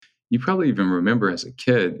you probably even remember as a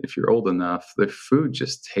kid, if you're old enough, the food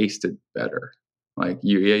just tasted better. Like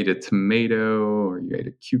you ate a tomato or you ate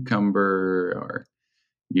a cucumber or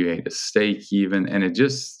you ate a steak even, and it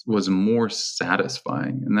just was more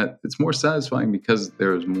satisfying. And that it's more satisfying because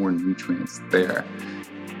there was more nutrients there.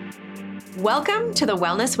 Welcome to the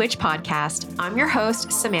Wellness Witch podcast. I'm your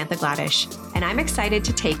host, Samantha Gladish, and I'm excited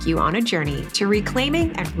to take you on a journey to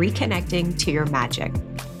reclaiming and reconnecting to your magic,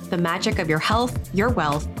 the magic of your health, your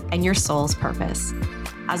wealth, and your soul's purpose.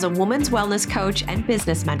 As a woman's wellness coach and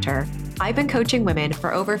business mentor, I've been coaching women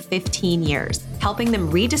for over 15 years, helping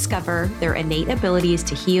them rediscover their innate abilities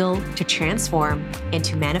to heal, to transform, and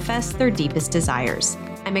to manifest their deepest desires.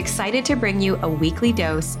 I'm excited to bring you a weekly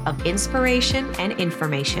dose of inspiration and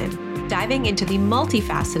information, diving into the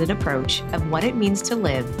multifaceted approach of what it means to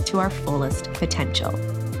live to our fullest potential.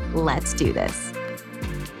 Let's do this.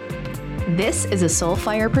 This is a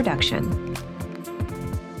Soulfire production.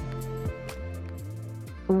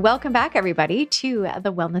 Welcome back, everybody, to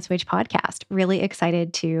the Wellness Witch podcast. Really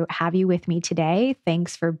excited to have you with me today.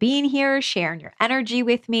 Thanks for being here, sharing your energy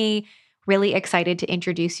with me. Really excited to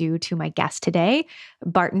introduce you to my guest today,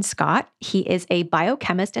 Barton Scott. He is a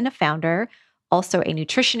biochemist and a founder, also a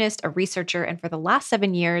nutritionist, a researcher, and for the last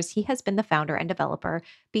 7 years, he has been the founder and developer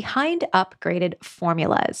behind Upgraded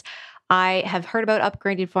Formulas. I have heard about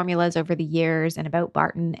Upgraded Formulas over the years and about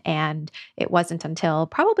Barton, and it wasn't until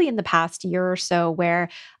probably in the past year or so where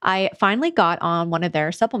I finally got on one of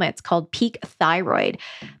their supplements called Peak Thyroid.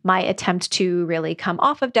 My attempt to really come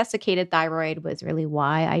off of desiccated thyroid was really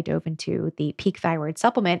why I dove into the Peak Thyroid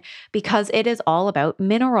supplement, because it is all about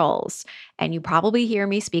minerals. And you probably hear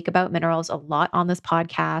me speak about minerals a lot on this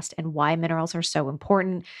podcast and why minerals are so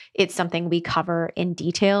important. It's something we cover in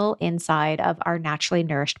detail inside of our Naturally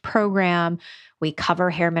Nourished program. We cover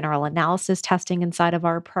hair mineral analysis testing inside of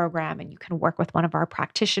our program, and you can work with one of our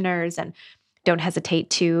practitioners, and don't hesitate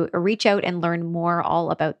to reach out and learn more all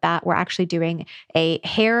about that. We're actually doing a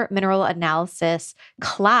hair mineral analysis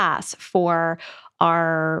class for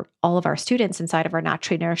all of our students inside of our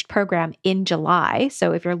Naturally Nourished program in July.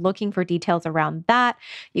 So if you're looking for details around that,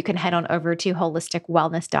 you can head on over to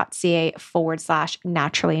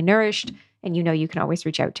holisticwellness.ca/naturally nourished. And you can always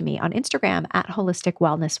reach out to me on Instagram at Holistic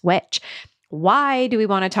Wellness Witch. Why do we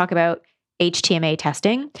want to talk about HTMA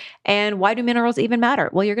testing? And why do minerals even matter?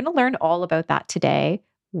 Well, you're going to learn all about that today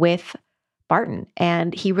with Barton.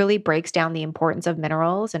 And he really breaks down the importance of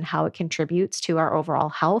minerals and how it contributes to our overall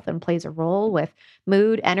health and plays a role with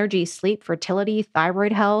mood, energy, sleep, fertility,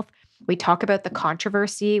 thyroid health. We talk about the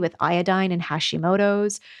controversy with iodine and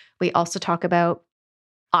Hashimoto's. We also talk about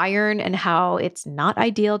iron and how it's not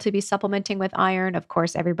ideal to be supplementing with iron. Of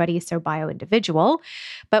course, everybody is so bio-individual,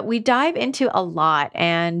 but we dive into a lot,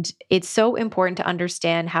 and it's so important to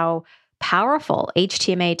understand how powerful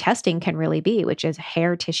HTMA testing can really be, which is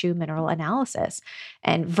hair tissue mineral analysis,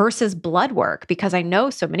 and versus blood work, because I know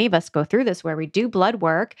so many of us go through this where we do blood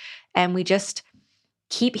work and we just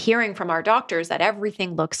keep hearing from our doctors that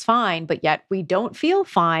everything looks fine, but yet we don't feel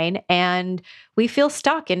fine. And we feel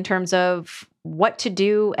stuck in terms of what to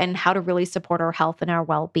do and how to really support our health and our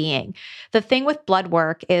well-being. The thing with blood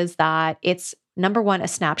work is that it's, number one, a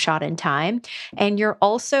snapshot in time. And you're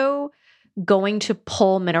also going to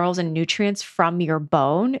pull minerals and nutrients from your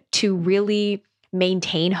bone to really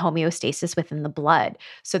maintain homeostasis within the blood.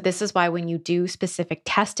 So this is why when you do specific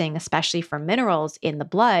testing, especially for minerals in the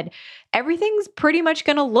blood, everything's pretty much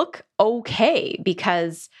going to look okay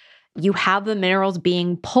because you have the minerals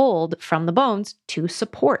being pulled from the bones to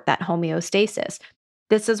support that homeostasis.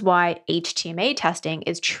 This is why HTMA testing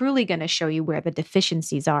is truly going to show you where the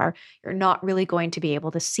deficiencies are. You're not really going to be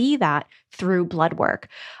able to see that through blood work.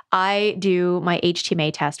 I do my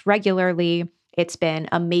HTMA test regularly. It's been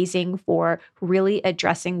amazing for really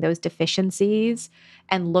addressing those deficiencies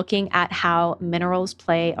and looking at how minerals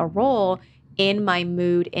play a role in my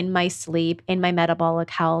mood, in my sleep, in my metabolic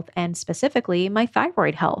health, and specifically my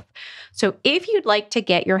thyroid health. So if you'd like to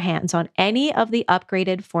get your hands on any of the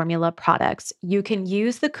Upgraded Formula products, you can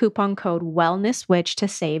use the coupon code WellnessWitch to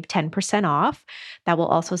save 10% off. That will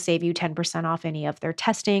also save you 10% off any of their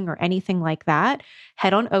testing or anything like that.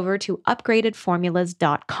 Head on over to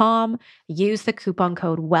upgradedformulas.com, use the coupon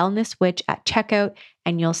code WellnessWitch at checkout,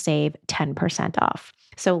 and you'll save 10% off.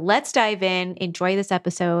 So let's dive in, enjoy this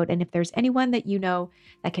episode, and if there's anyone that you know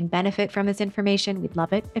that can benefit from this information, we'd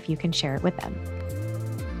love it if you can share it with them.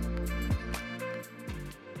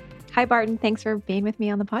 Hi, Barton. Thanks for being with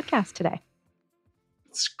me on the podcast today.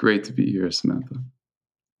 It's great to be here, Samantha.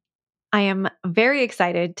 I am very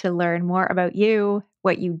excited to learn more about you,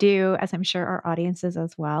 what you do, as I'm sure our audience is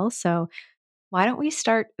as well. So Why don't we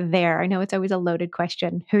start there? I know it's always a loaded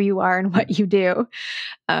question, who you are and what you do,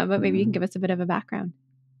 but maybe you can Mhm. give us a bit of a background.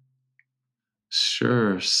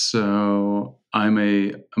 Sure. So I'm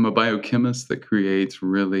a biochemist that creates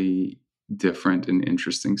really different and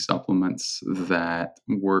interesting supplements that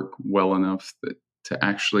work well enough to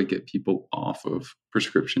actually get people off of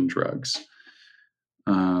prescription drugs.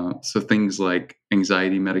 So things like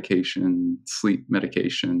anxiety medication, sleep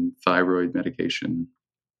medication, thyroid medication,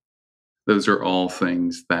 those are all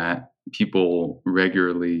things that people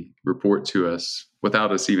regularly report to us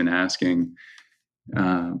without us even asking,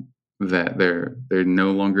 um, that they're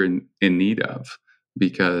no longer in need of,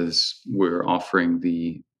 because we're offering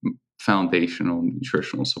the foundational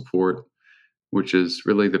nutritional support, which is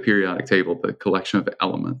really the periodic table, the collection of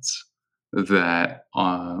elements that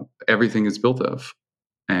everything is built of.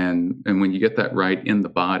 And when you get that right in the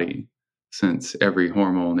body, since every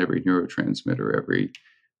hormone, every neurotransmitter, every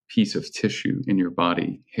piece of tissue in your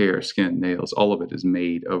body, hair, skin, nails, all of it is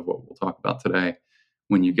made of what we'll talk about today.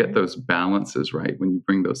 When you get Mhm. those balances right, when you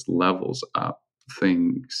bring those levels up,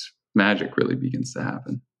 things magic really begins to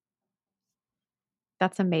happen.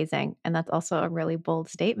 That's amazing, and that's also a really bold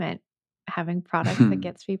statement, having products that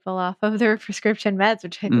gets people off of their prescription meds,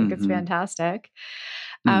 which I think is Hmm. fantastic.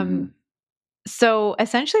 Um, Hmm. so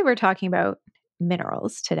essentially we're talking about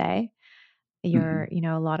minerals today. Hmm.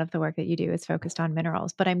 A lot of the work that you do is focused on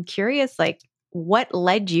minerals, but I'm curious, like, what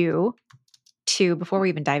led you to, before we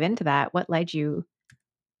even dive into that, what led you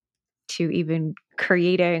to even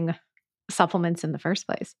creating supplements in the first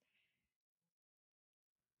place?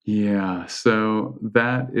 Yeah, so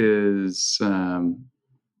that is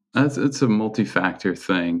that's it's a multi-factor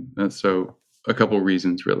thing. So a couple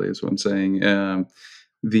reasons really is what I'm saying.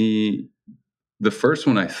 The the first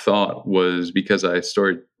one I thought was because I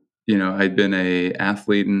started, I'd been a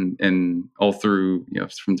athlete and all through,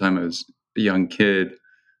 from time I was a young kid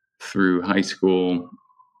through high school,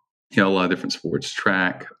 a lot of different sports,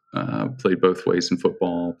 track, played both ways in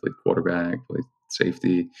football, played quarterback, played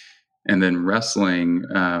safety, and then wrestling.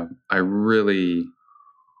 I really,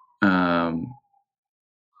 um,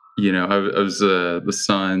 I was the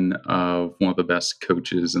son of one of the best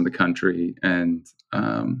coaches in the country, and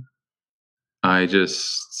I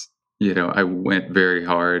just, I went very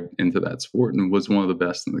hard into that sport and was one of the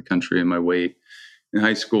best in the country in my weight in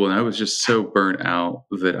high school. And I was just so burnt out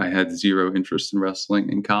that I had zero interest in wrestling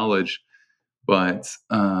in college. But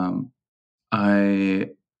I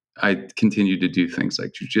I continued to do things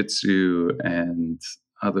like jujitsu and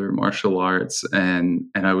other martial arts, and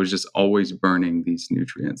I was just always burning these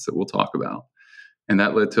nutrients that we'll talk about. And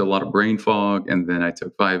that led to a lot of brain fog. And then I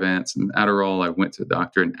took Vyvanse and Adderall. I went to the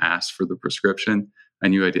doctor and asked for the prescription. I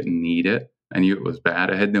knew I didn't need it. I knew it was bad.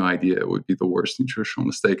 I had no idea it would be the worst nutritional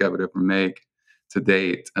mistake I would ever make, to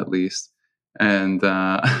date, at least. And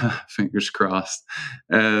fingers crossed.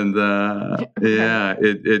 And Right. yeah,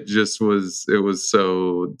 it just it was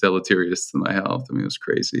so deleterious to my health. I mean, it was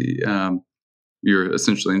crazy. You're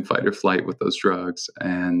essentially in fight or flight with those drugs,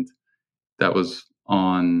 and that was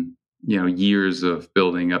on, years of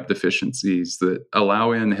building up deficiencies that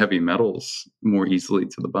allow in heavy metals more easily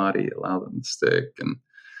to the body, allow them to stick and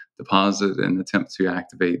deposit and attempt to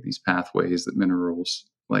activate these pathways that minerals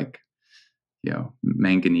like,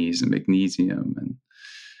 manganese and magnesium and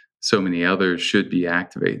so many others should be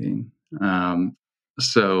activating.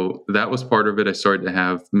 So that was part of it. I started to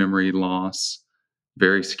have memory loss,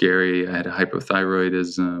 very scary. I had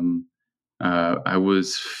hypothyroidism. I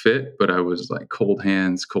was fit, but I was like cold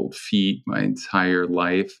hands, cold feet my entire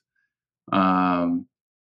life. Um,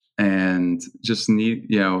 and just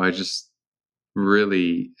I just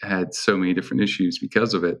really had so many different issues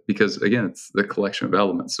because of it. Because again, it's the collection of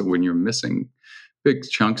elements. So when you're missing big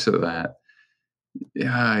chunks of that,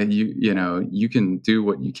 yeah, you can do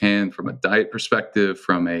what you can from a diet perspective,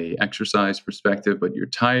 from a exercise perspective, but you're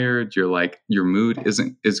tired, you're like your mood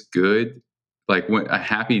isn't as good. Like when a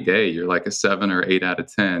happy day, you're like a 7 or 8 out of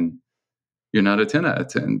 10. You're not a 10 out of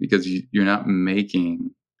 10 because you're not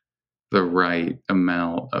making the right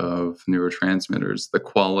amount of neurotransmitters. The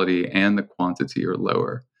quality and the quantity are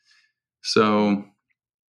lower. So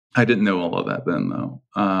I didn't know all of that then, though.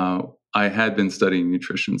 I had been studying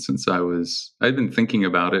nutrition since I'd been thinking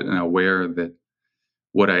about it and aware that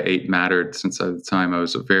what I ate mattered since at the time I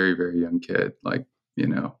was a very, very young kid, like,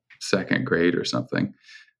 second grade or something,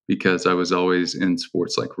 because I was always in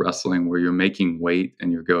sports like wrestling where you're making weight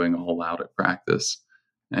and you're going all out at practice.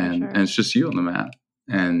 For And sure. it's just you on the mat.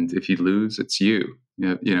 And if you lose, it's you.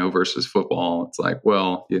 Versus football, it's like,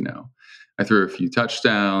 well, I threw a few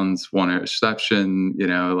touchdowns, one interception,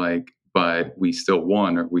 like, but we still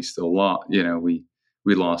won or we still lost. We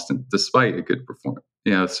we lost, and despite a good performance.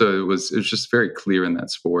 So it was just very clear in that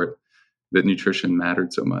sport that nutrition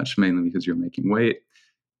mattered so much, mainly because you're making weight.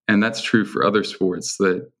 And that's true for other sports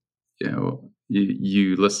that,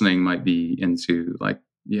 you listening might be into, like,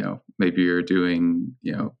 maybe you're doing,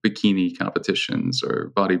 bikini competitions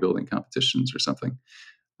or bodybuilding competitions or something,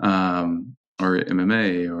 or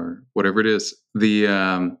MMA or whatever it is.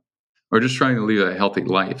 Or just trying to lead a healthy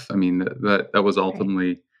life. I mean, that was Right.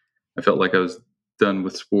 ultimately, I felt like I was done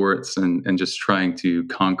with sports and just trying to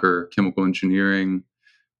conquer chemical engineering,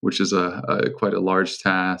 which is a quite a large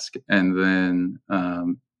task, and then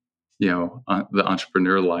the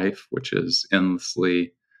entrepreneur life, which is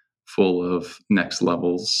endlessly full of next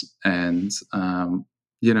levels, and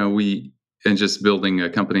we and just building a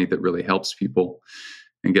company that really helps people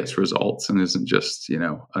and gets results and isn't just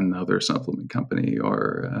another supplement company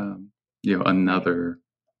or Right. another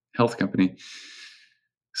health company.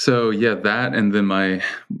 So yeah, that, and then my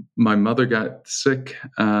mother got sick,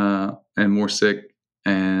 and more sick,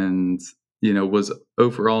 and was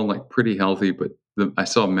overall like pretty healthy, but I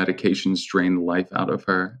saw medications drain the life out of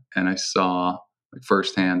her, and I saw, like,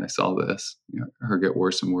 firsthand. I saw this, her get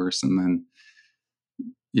worse and worse, and then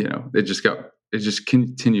it just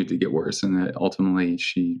continued to get worse, and then ultimately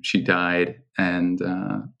she died, and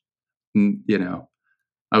n- you know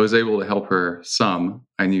I was able to help her some.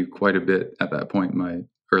 I knew quite a bit at that point in my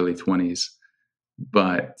early 20s,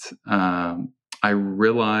 but I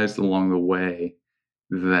realized along the way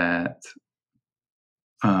that,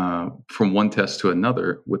 from one test to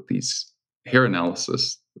another with these hair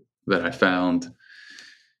analysis that I found,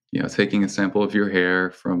 taking a sample of your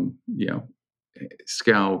hair from,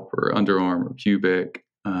 scalp or underarm or pubic,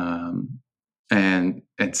 and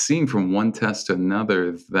seeing from one test to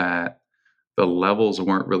another that the levels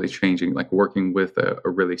weren't really changing, like working with a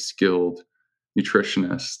really skilled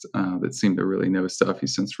nutritionist, that seemed to really know his stuff.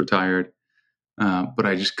 He's since retired. But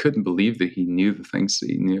I just couldn't believe that he knew the things that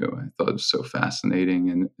he knew. I thought it was so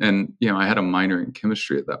fascinating. And I had a minor in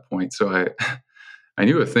chemistry at that point. So I, I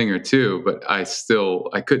knew a thing or two, but I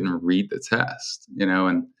couldn't read the test,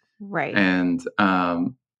 Right. and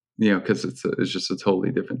because it's just a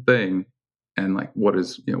totally different thing. And like, what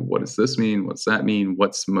does this mean? What's that mean?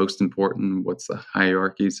 What's most important? What's the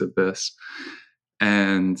hierarchies of this?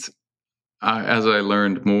 And as I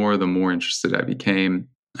learned more, the more interested I became.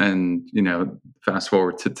 And, fast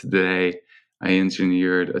forward to today, I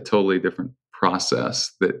engineered a totally different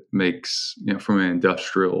process that makes, from an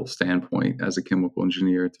industrial standpoint, as a chemical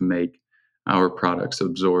engineer, to make our products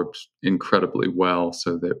absorb incredibly well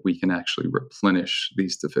so that we can actually replenish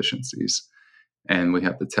these deficiencies. And we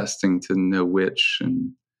have the testing to know which.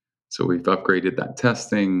 And so we've upgraded that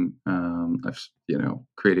testing. I've,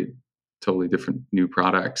 created totally different new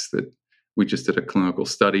products that we just did a clinical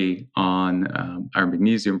study on, our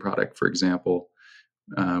magnesium product, for example.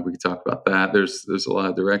 We could talk about that. There's a lot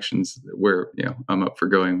of directions where I'm up for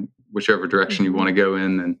going whichever direction you want to Hmm. go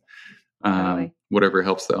in, and Totally. whatever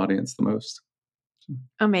helps the audience the most.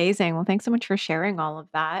 Amazing. Well, thanks so much for sharing all of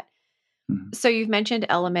that. Mhm. So you've mentioned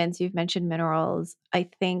elements, you've mentioned minerals. I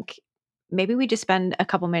think maybe we just spend a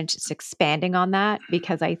couple minutes just expanding on that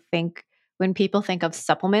because I think when people think of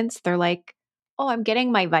supplements, they're like, "Oh, I'm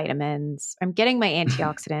getting my vitamins, I'm getting my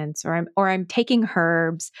antioxidants, or I'm taking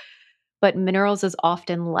herbs." But minerals is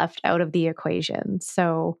often left out of the equation.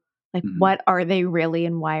 So, like, Mhm. what are they really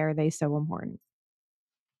and why are they so important?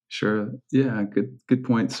 Sure. Yeah. Good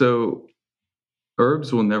point. So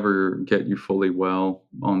herbs will never get you fully well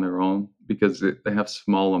on their own because they have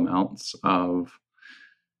small amounts of.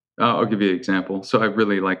 I'll give you an example. So I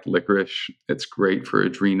really like licorice. It's great for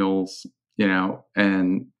adrenals,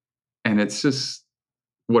 and it's just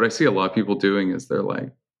what I see a lot of people doing is they're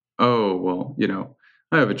like, oh well,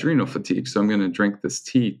 I have adrenal fatigue, so I'm going to drink this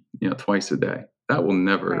tea, twice a day. That will Right.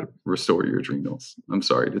 never restore your adrenals. I'm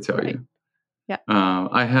sorry to tell Right. you. Yeah.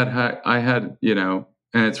 I had,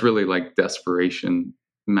 and it's really like desperation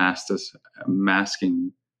masked as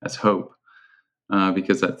masking as hope,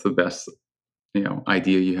 because that's the best,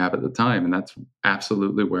 idea you have at the time, and that's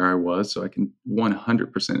absolutely where I was. So I can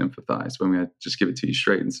 100% empathize. But I'm going to just give it to you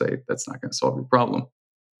straight and say that's not going to solve your problem.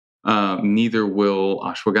 Neither will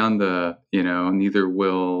ashwagandha, neither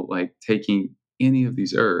will like taking any of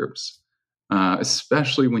these herbs,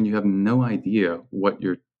 especially when you have no idea what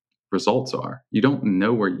your results are. You don't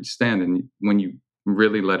know where you stand. And when you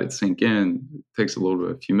really let it sink in, it takes a little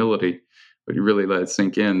bit of humility, but you really let it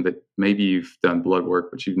sink in that maybe you've done blood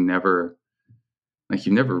work, but you've never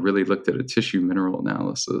really looked at a tissue mineral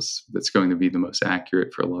analysis that's going to be the most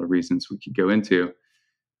accurate for a lot of reasons we could go into.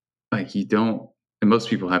 Like you don't, and most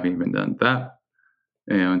people haven't even done that,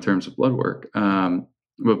 in terms of blood work.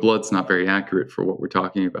 But blood's not very accurate for what we're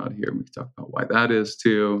talking about here. We can talk about why that is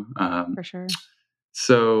too. For sure.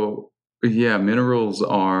 So yeah, minerals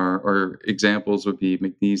are, or examples would be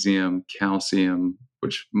magnesium, calcium,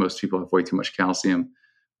 which most people have way too much calcium,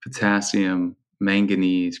 potassium,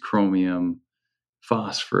 manganese, chromium,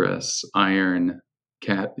 phosphorus, iron,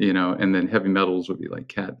 and then heavy metals would be like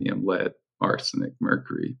cadmium, lead, arsenic,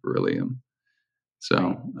 mercury, beryllium.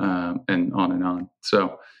 So, Right. and on and on.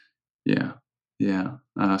 So, yeah, yeah.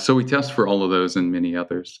 So we test for all of those and many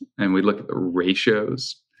others, and we look at the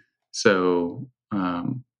ratios. So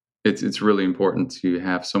it's really important to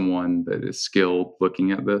have someone that is skilled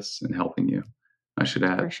looking at this and helping you. I should For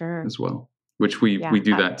add sure. as well, which we Yeah.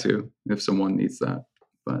 do that too if someone needs that.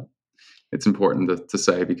 But it's important to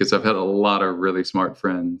say because I've had a lot of really smart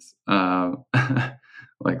friends,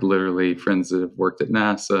 like literally friends that have worked at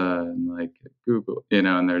NASA and like at Google,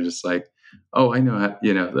 and they're just like, oh, I know how,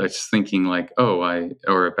 they're just thinking like, oh,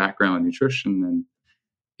 or a background in nutrition. And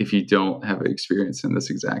if you don't have experience in this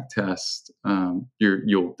exact test,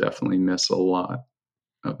 you'll definitely miss a lot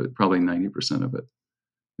of it, probably 90% of it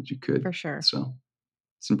that you could. For sure. So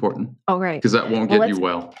it's important Oh, right. because that won't Well, get you let's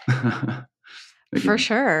well. For Again,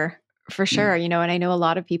 sure. For yeah. sure. And I know a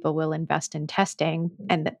lot of people will invest in testing,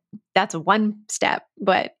 and that's one step,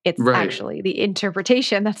 but it's Right, actually the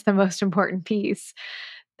interpretation that's the most important piece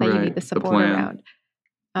that you need right. the The support plan, around. right.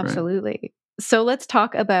 Absolutely. So let's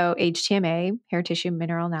talk about HTMA, hair tissue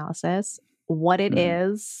mineral analysis, what it Mhm.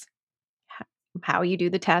 is, h- how you do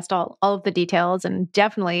the test, all of the details, and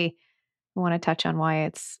definitely want to touch on why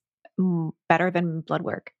it's better than blood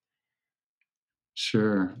work.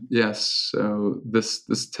 Sure. Yes. So this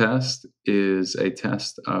test is a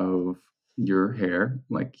test of your hair,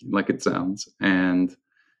 like it sounds, and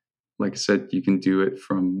like I said, you can do it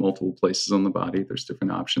from multiple places on the body. There's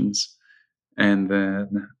different options, and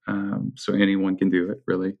then so anyone can do it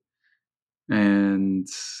really. And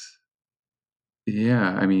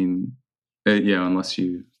yeah, I mean, unless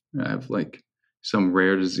you have like some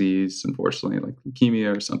rare disease, unfortunately, like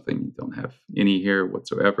leukemia or something, you don't have any hair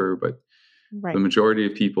whatsoever, but the Right. majority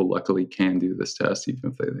of people luckily can do this test, even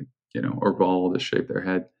if they, like, are bald to shave their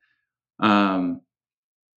head. Um,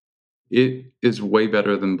 it is way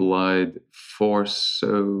better than blood for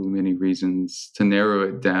so many reasons. To narrow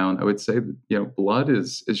it down, I would say that, blood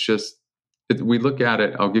is just, we look at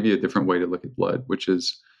it. I'll give you a different way to look at blood, which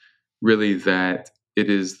is really that it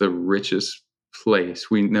is the richest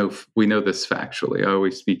place. We know this factually. I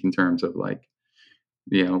always speak in terms of like,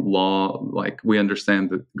 law, like we understand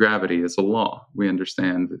that gravity is a law. We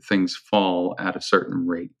understand that things fall at a certain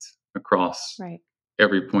rate across Right.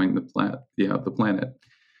 every point in the planet.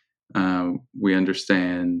 We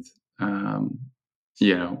understand, um,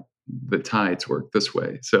 the tides work this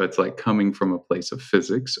way. So it's like coming from a place of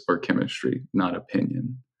physics or chemistry, not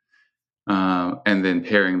opinion. And then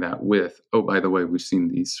pairing that with, oh, by the way, we've seen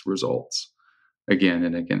these results again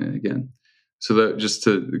and again and again. So that, just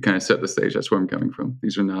to kind of set the stage, that's where I'm coming from.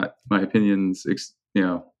 These are not my opinions,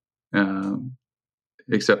 um,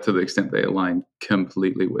 except to the extent they align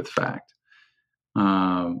completely with fact.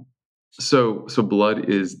 Um, so blood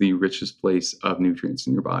is the richest place of nutrients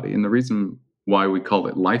in your body, and the reason why we call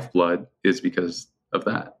it lifeblood is because of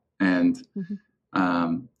that. And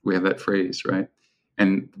Mhm. we have that phrase, right?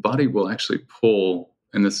 And the body will actually pull,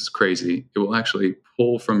 and this is crazy, it will actually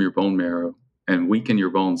pull from your bone marrow and weaken your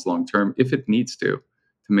bones long term if it needs to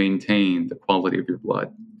maintain the quality of your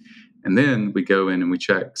blood. And then we go in and we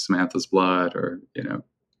check Samantha's blood or,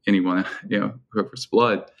 anyone, whoever's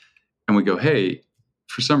blood, and we go, hey,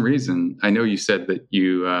 for some reason, I know you said that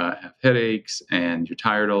you have headaches and you're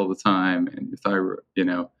tired all the time and your thyroid,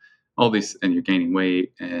 all these, and you're gaining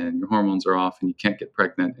weight and your hormones are off and you can't get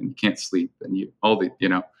pregnant and you can't sleep and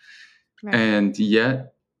Right. and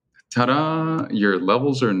yet, ta-da, your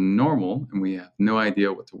levels are normal and we have no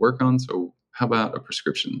idea what to work on. So how about a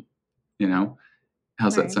prescription? You know,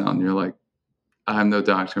 how's that Right. sound? You're like, I'm no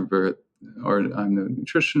doctor, or I'm no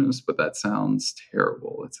nutritionist, but that sounds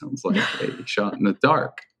terrible. It sounds like a shot in the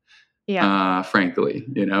dark. Yeah. Frankly,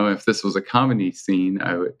 if this was a comedy scene,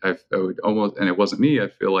 I would almost, and it wasn't me, I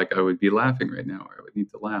feel like I would be laughing right now, or I would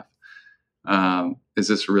need to laugh. Is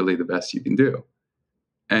this really the best you can do?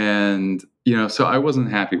 And, so I wasn't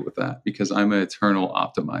happy with that because I'm an eternal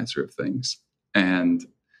optimizer of things. And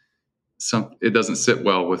it doesn't sit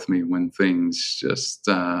well with me when things just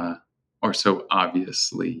are so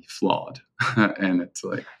obviously flawed. And it's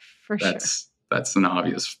like, For sure. that's an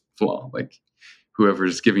obvious flaw. Like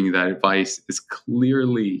whoever's giving you that advice is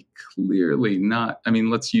clearly not. I mean,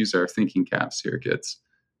 let's use our thinking caps here, kids.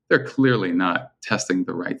 They're clearly not testing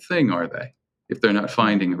the right thing, are they? If they're not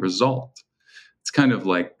finding a Mhm. result. it's kind of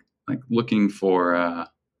like looking for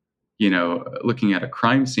looking at a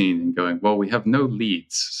crime scene and going, well, we have no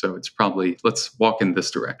leads, so it's probably, let's walk in this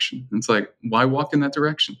direction. And it's like, why walk in that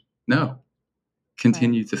direction? No,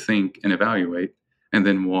 continue to think and evaluate, and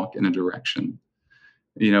then walk in a direction.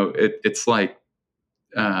 It's like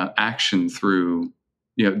action through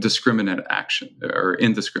discriminate action or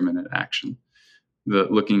indiscriminate action.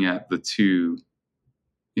 Looking at the two,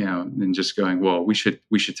 and just going, well, we should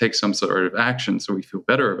take some sort of action so we feel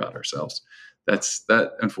better about ourselves.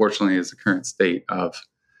 That unfortunately is the current state of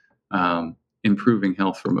improving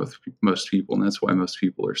health for most people, and that's why most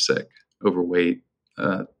people are sick, overweight.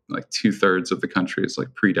 Like 2/3 of the country is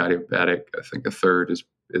like pre-diabetic. I think a third is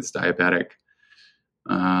diabetic,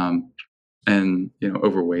 and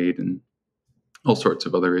overweight and all sorts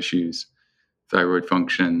of other issues. Thyroid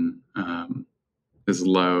function is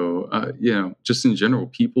low. Just in general,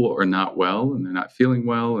 people are not well, and they're not feeling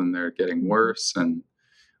well, and they're getting worse. And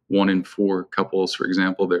 1 in 4 couples, for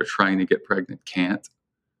example, they're trying to get pregnant, can't.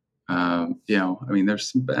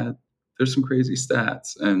 There's some crazy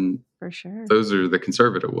stats, and For sure. those are the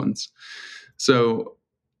conservative ones. So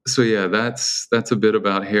yeah, that's a bit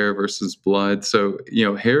about hair versus blood. So,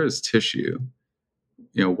 hair is tissue.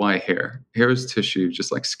 Why hair? Hair is tissue,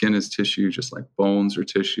 just like skin is tissue, just like bones are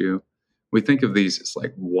tissue. We think of these as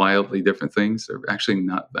like wildly different things. They're actually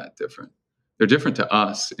not that different. They're different to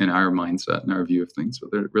us in our mindset and our view of things,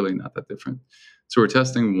 but they're really not that different. So we're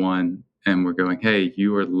testing one, and we're going, hey,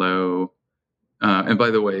 you are low. And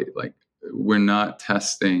by the way, like, we're not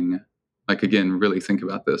testing, like, again, really think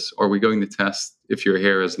about this. Are we going to test if your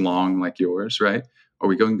hair is long like yours, right? Are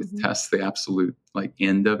we going to test the absolute like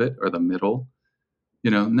end of it or the middle?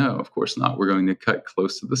 No, of course not. We're going to cut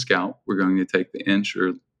close to the scalp. We're going to take the inch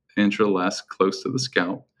or less close to the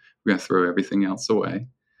scalp. We're going to throw everything else away.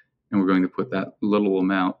 And we're going to put that little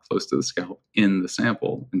amount close to the scalp in the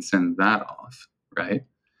sample and send that off, right?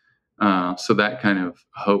 So that kind of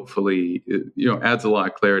hopefully, adds a lot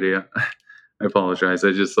of clarity. I apologize.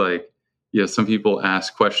 I just some people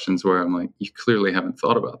ask questions where I'm like, you clearly haven't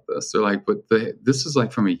thought about this. They're like, but this is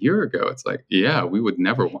like from a year ago. It's like, yeah, we would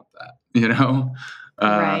never want that,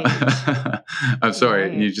 Right. I'm sorry.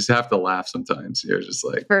 Right. You just have to laugh sometimes. You're just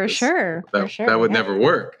like, For sure. That would never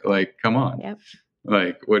work. Like, come on. Yep.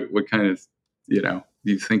 Like, what kind of, do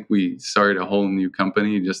you think we started a whole new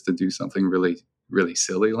company just to do something really, really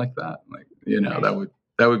silly like that? Like, Right.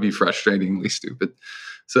 that would be frustratingly stupid.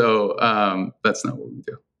 So that's not what we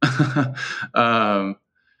do.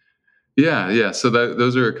 Yeah. So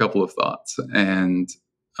those are a couple of thoughts, and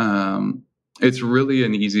it's really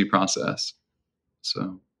an easy process.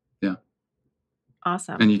 So yeah.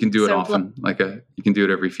 Awesome. And you can do it So often. You can do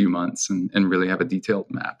it every few months and really have a detailed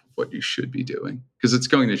map of what you should be doing, because it's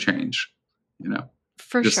going to change.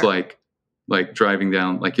 For Just sure. like driving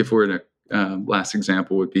down. Like, if we're in a last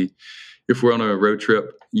example would be, if we're on a road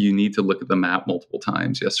trip, you need to look at the map multiple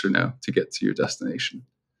times, yes or no, to get to your destination.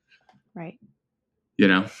 Right.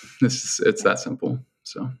 It's that simple.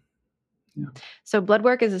 So yeah. So blood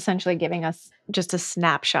work is essentially giving us just a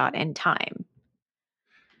snapshot in time.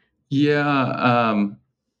 Yeah,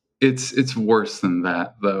 it's worse than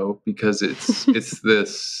that though, because it's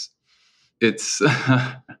this. It's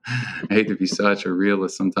I hate to be such a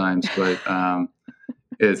realist sometimes, but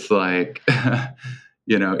it's like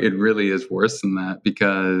it really is worse than that,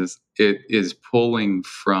 because it is pulling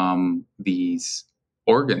from these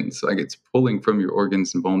organs. Like, it's pulling from your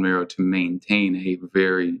organs and bone marrow to maintain a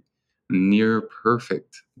very near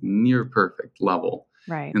perfect level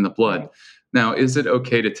Right. in the blood. Right. Now, is it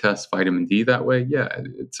okay to test vitamin D that way? Yeah,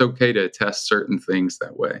 it's okay to test certain things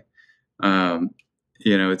that way.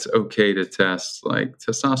 It's okay to test like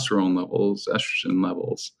testosterone levels, estrogen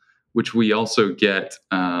levels, which we also get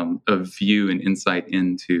a view and insight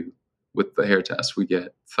into with the hair test. We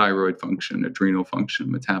get thyroid function, adrenal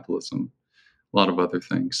function, metabolism, a lot of other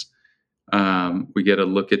things. We get a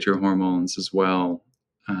look at your hormones as well,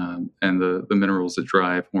 and the minerals that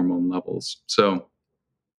drive hormone levels. So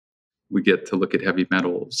we get to look at heavy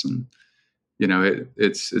metals, and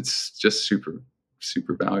it's just super,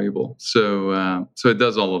 super valuable. So it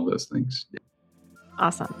does all of those things.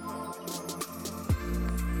 Awesome.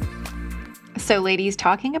 So, ladies,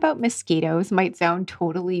 talking about mosquitoes might sound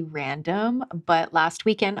totally random, but last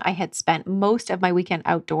weekend I had spent most of my weekend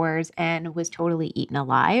outdoors and was totally eaten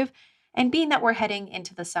alive. And being that we're heading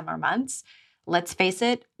into the summer months, Let's face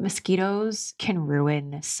it, mosquitoes can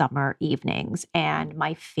ruin summer evenings. And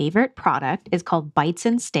my favorite product is called Bites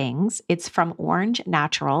and Stings. It's from Orange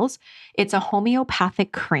Naturals. It's a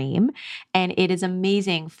homeopathic cream, and it is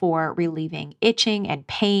amazing for relieving itching and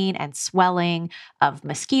pain and swelling of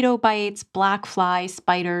mosquito bites, black fly,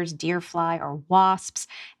 spiders, deer fly, or wasps.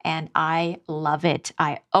 And I love it.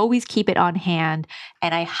 I always keep it on hand,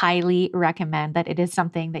 and I highly recommend that it is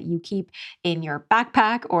something that you keep in your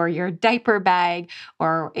backpack or your diaper bag,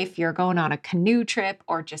 or if you're going on a canoe trip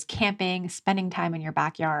or just camping, spending time in your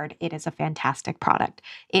backyard. It is a fantastic product.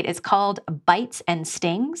 It is called Bites and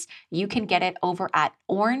Stings. You can get it over at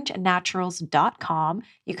orangenaturals.com.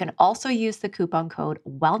 You can also use the coupon code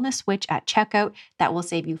WellnessWitch at checkout. That will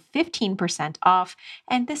save you 15% off.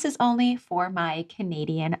 And this is only for my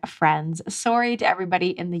Canadian friends. Sorry to everybody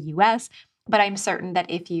in the US. But I'm certain that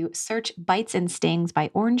if you search Bites and Stings by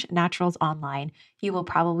Orange Naturals online, you will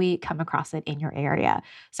probably come across it in your area.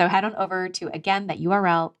 So head on over to, again, that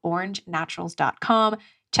URL, orangenaturals.com.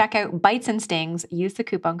 Check out Bites and Stings. Use the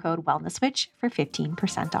coupon code WellnessSwitch for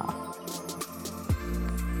 15% off.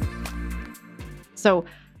 So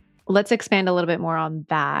let's expand a little bit more on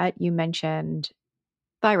that. You mentioned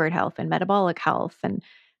thyroid health and metabolic health, and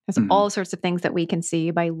there's all sorts of things that we can see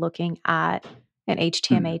by looking at an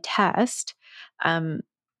HTMA test. I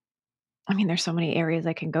mean, there's so many areas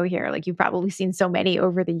I can go here. Like, you've probably seen so many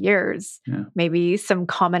over the years. Yeah. Maybe some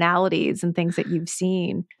commonalities and things that you've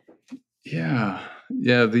seen. Yeah.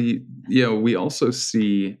 Yeah. We also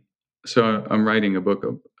see, so I'm writing a book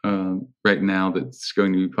right now that's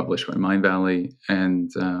going to be published by Mind Valley,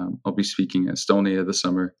 and I'll be speaking at Estonia this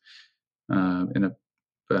summer in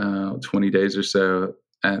about 20 days or so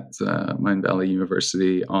at Mind Valley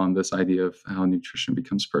University on this idea of how nutrition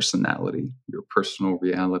becomes personality, your personal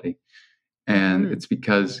reality. And it's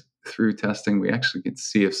because through testing, we actually can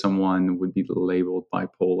see if someone would be labeled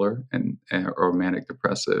bipolar or manic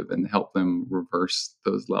depressive, and help them reverse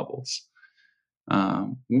those levels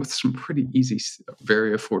with some pretty easy,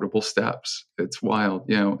 very affordable steps. It's wild,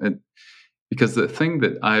 because the thing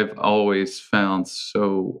that I've always found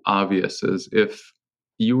so obvious is if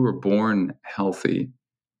you were born healthy,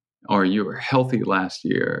 or you were healthy last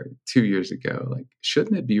year, 2 years ago, like,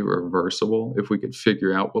 shouldn't it be reversible if we could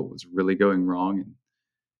figure out what was really going wrong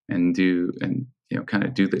and kind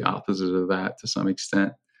of do the opposite of that to some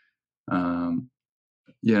extent? Um,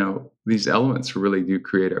 these elements really do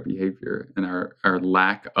create our behavior, and our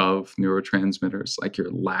lack of neurotransmitters, like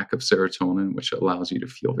your lack of serotonin, which allows you to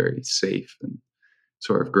feel very safe and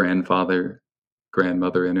sort of grandmother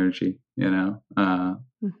energy,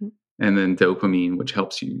 and then dopamine, which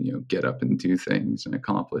helps you, get up and do things and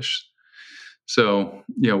accomplish. So,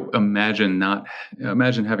 imagine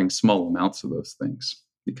having small amounts of those things,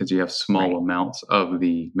 because you have small amounts of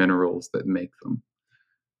the minerals that make them.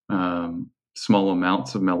 Small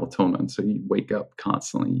amounts of melatonin, so you wake up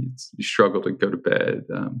constantly. You struggle to go to bed,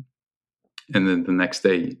 and then the next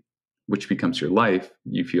day, which becomes your life,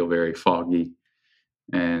 you feel very foggy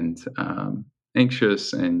and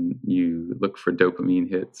anxious, and you look for dopamine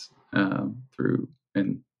hits through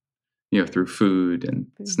food and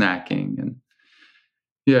snacking, and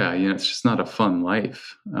it's just not a fun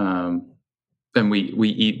life. And we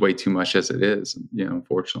eat way too much as it is.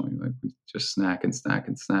 Unfortunately, like, we just snack and snack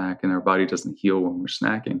and snack, and our body doesn't heal when we're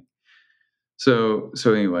snacking. So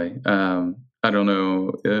anyway, I don't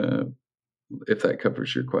know if that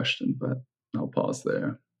covers your question, but I'll pause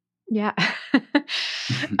there. Yeah.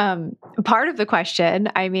 Part of the question,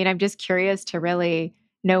 I mean, I'm just curious to really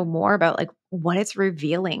know more about, like, what it's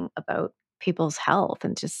revealing about people's health,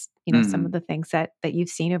 and just, some of the things that you've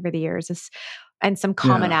seen over the years and some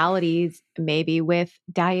commonalities maybe with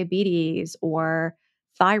diabetes or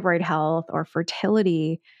thyroid health or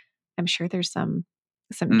fertility. I'm sure there's some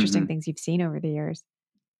interesting things you've seen over the years.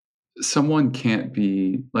 Someone can't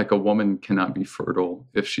be like, a woman cannot be fertile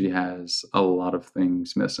if she has a lot of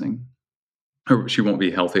things missing, or she won't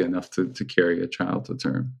be healthy enough to carry a child to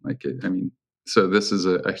term. So this is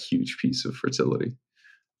a huge piece of fertility.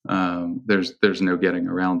 There's no getting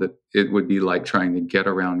around it. It would be like trying to get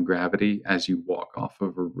around gravity as you walk off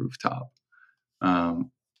of a rooftop.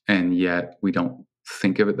 And yet we don't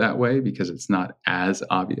think of it that way because it's not as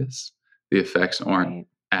obvious. The effects aren't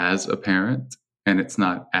as apparent, and it's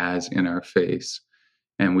not as in our face,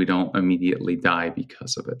 and we don't immediately die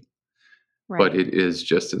because of it. Right. But it is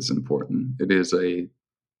just as important. It is I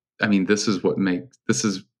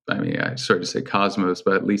started to say cosmos,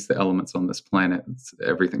 but at least the elements on this planet,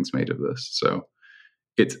 everything's made of this. So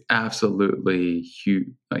it's absolutely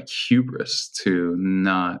hubris to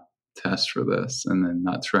not test for this and then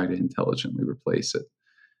not try to intelligently replace it.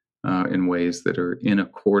 in ways that are in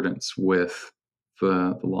accordance with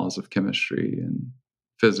the laws of chemistry and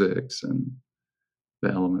physics and the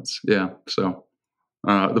elements. Yeah. So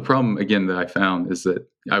the problem again that I found is that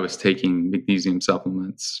I was taking magnesium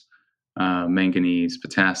supplements, manganese,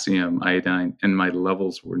 potassium, iodine, and my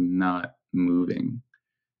levels were not moving.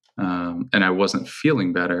 And I wasn't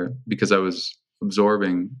feeling better because I was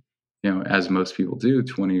absorbing, as most people do,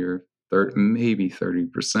 20 or 30, maybe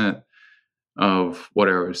 30% of what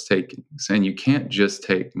I was taking. And you can't just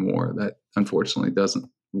take more. That unfortunately doesn't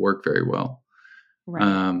work very well. Right.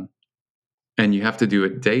 Um, and you have to do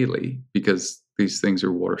it daily because these things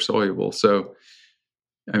are water soluble. So,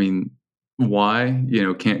 I mean, why,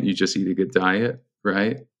 can't you just eat a good diet,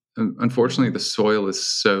 right? Unfortunately, Mhm. the soil is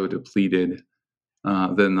so depleted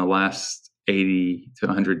that in the last 80 to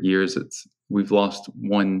 100 years, we've lost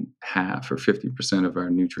one half or 50% of our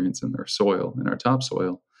nutrients in our soil, in our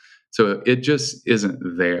topsoil. So it just isn't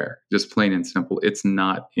there, just plain and simple. It's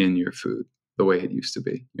not in your food the way it used to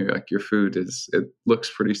be. Like your food it looks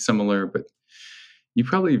pretty similar, but you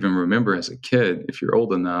probably even remember as a kid, if you're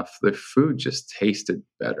old enough, the food just tasted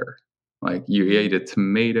better. Like you Mhm. ate a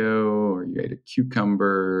tomato or you ate a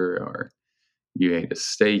cucumber or you ate a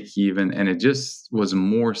steak even, and it just was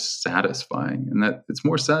more satisfying. And that it's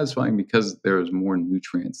more satisfying because there was more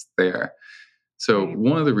nutrients there. So Right.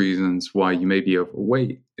 one of the reasons why you may be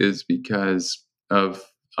overweight is because of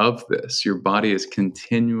this. Your body is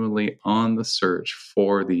continually on the search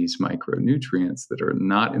for these micronutrients that are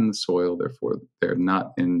not in the soil, therefore they're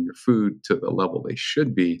not in your food to the level they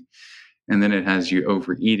should be. And then it has you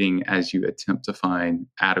overeating as you attempt to find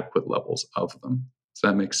adequate levels of them. Does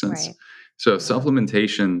that make sense? Right. So Yeah.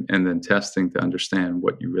 supplementation and then testing to understand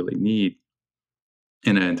what you really need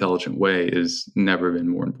in an intelligent way is never been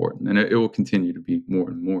more important, and it will continue to be more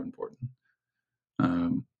and more important,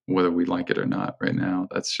 whether we like it or not. Right now,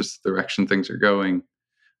 that's just the direction things are going,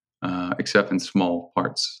 except in small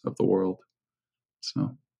parts of the world.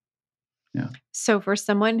 So, yeah, So for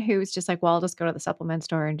someone who's just like, well, I'll just go to the supplement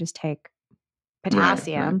store and just take right,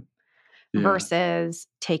 potassium yeah. versus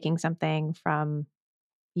taking something from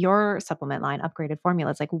your supplement line, upgraded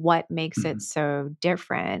formulas, like what makes it Mhm. so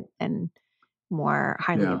different and more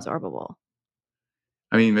highly Yeah. absorbable?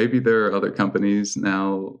 I mean, maybe there are other companies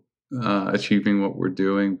now achieving what we're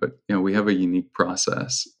doing, but we have a unique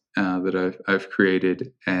process that I've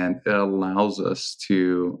created, and it allows us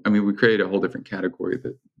to. I mean, we create a whole different category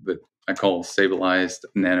that I call stabilized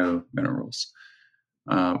nano minerals.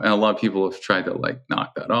 And a lot of people have tried to like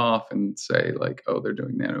knock that off and say like, oh, they're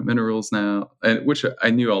doing nano minerals now, and which I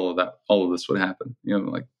knew all of this would happen.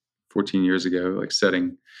 Like 14 years ago, like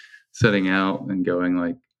setting out and going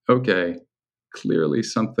like, okay, clearly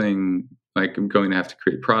something like I'm going to have to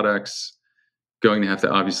create products, going to have to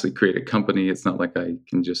obviously create a company. It's not like I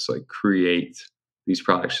can just like create these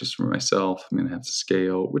products just for myself. I'm going to have to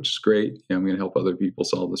scale, which is great. I'm going to help other people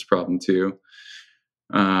solve this problem too.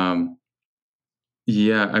 Um,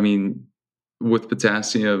 yeah, I mean, with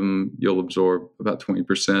potassium, you'll absorb about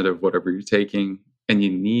 20% of whatever you're taking, and you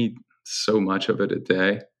need so much of it a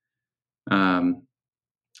day. Um,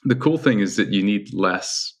 the cool thing is that you need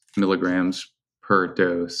less milligrams per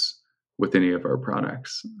dose with any of our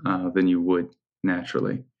products than you would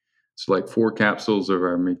naturally. So, like 4 capsules of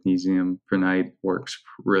our magnesium per night works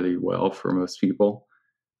really well for most people.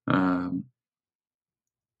 Um,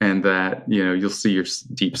 and that you'll see your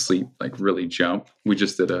deep sleep like really jump. We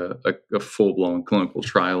just did a full blown clinical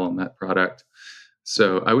trial on that product.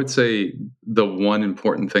 So I would say the one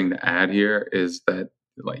important thing to add here is that,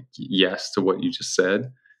 like, yes to what you just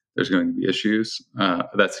said. There's going to be issues.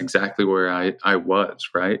 That's exactly where I was.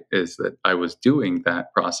 Right, is that I was doing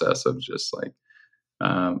that process of just like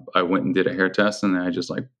I went and did a hair test, and then I just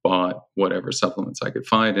like bought whatever supplements I could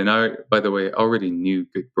find. And I, by the way, already knew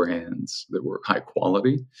good brands that were high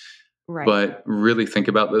quality. Right. But really think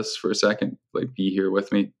about this for a second. Like, be here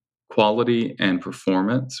with me. Quality and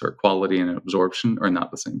performance, or quality and absorption, are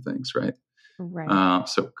not the same things, right? Right.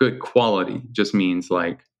 So, good quality just means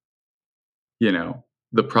like, you know,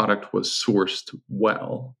 the product was sourced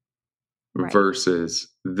well, Right. versus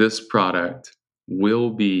this product will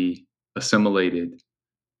be assimilated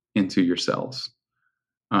into your cells.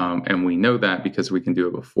 And we know that because we can do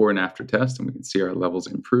a before and after test, and we can see our levels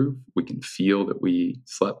improve. We can feel that we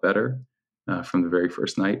slept better from the very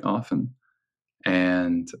first night often,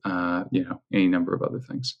 and any number of other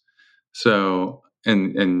things. So,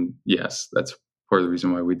 and yes, that's part of the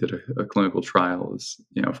reason why we did a clinical trial is,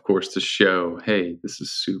 of course, to show, hey, this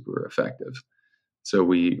is super effective. So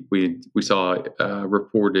we saw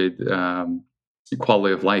reported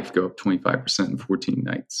quality of life go up 25% in 14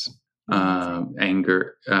 nights Amazing.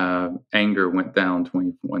 Anger went down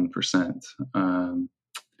 21%.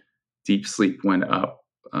 Deep sleep went up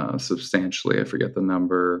substantially. I forget the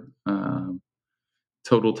number.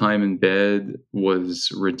 Total time in bed was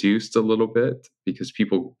reduced a little bit because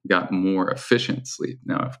people got more efficient sleep.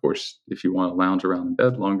 Now, of course, if you want to lounge around in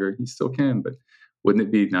bed longer, you still can, but wouldn't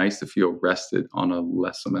it be nice to feel rested on a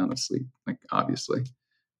less amount of sleep? Like, obviously,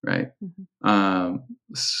 right? Mhm. Um,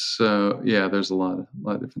 so yeah, there's a lot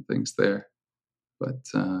of different things there, but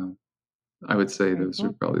I would say Very those are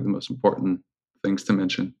cool. probably the most important things to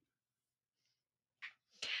mention.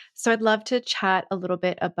 So I'd love to chat a little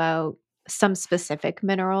bit about some specific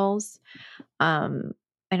minerals. Um,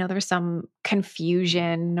 I know there's some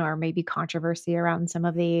confusion or maybe controversy around some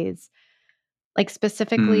of these, like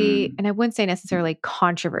specifically, Mm, and I wouldn't say necessarily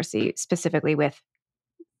controversy specifically with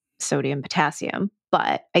sodium, potassium,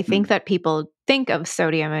 but I think mm, that people think of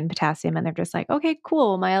sodium and potassium and they're just like, okay,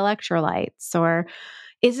 cool, my electrolytes, or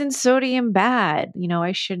isn't sodium bad?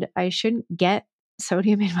 I shouldn't get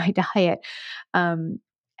sodium in my diet. Um,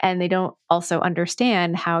 and they don't also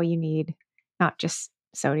understand how you need not just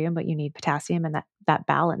sodium, but you need potassium and that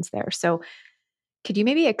balance there. So could you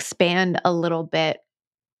maybe expand a little bit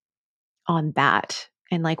on that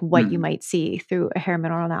and like what you mm. might see through a hair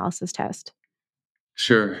mineral analysis test?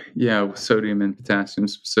 Sure. Yeah, with sodium and potassium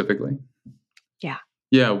specifically. Yeah,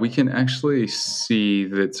 Yeah, we can actually see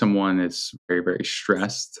that someone is very, very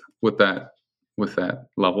stressed with that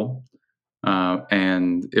level.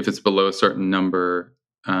 And if it's below a certain number,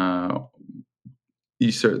 uh,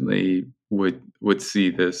 you certainly would see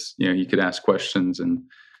this. You know, you could ask questions and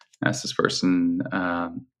ask this person,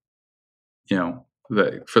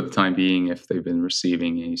 for the time being, if they've been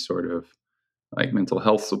receiving any sort of like mental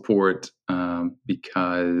health support,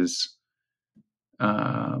 because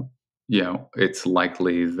uh, it's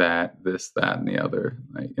likely that this, that, and the other,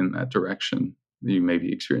 like, in that direction. You may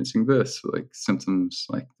be experiencing this, like symptoms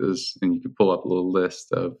like this, and you could pull up a little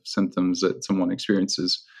list of symptoms that someone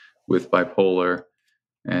experiences with bipolar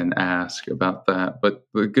and ask about that. But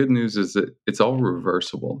the good news is that it's all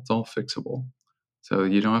reversible, it's all fixable. So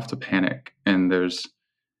you don't have to panic. And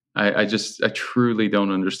I truly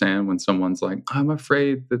don't understand when someone's like, I'm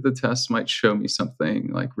afraid that the test might show me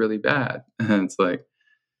something like really bad. And it's like,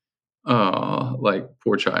 oh, like,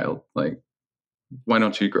 poor child. Like, why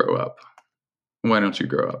don't you grow up? Why don't you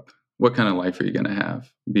grow up? What kind of life are you going to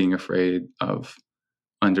have being afraid of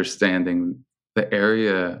understanding the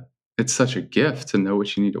area? It's such a gift to know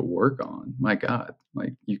what you need to work on. My God,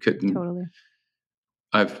 like, you couldn't. totally.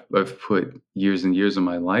 I've put years and years of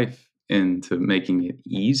my life into making it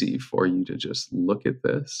easy for you to just look at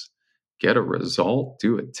this, get a result,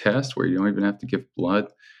 do a test where you don't even have to give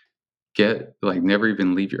blood, get like never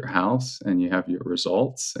even leave your house, and you have your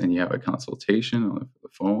results and you have a consultation on the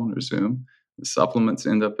phone or Zoom. The supplements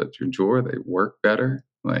end up at your drawer, they work better.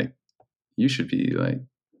 Like, you should be like,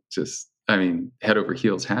 just, I mean, head over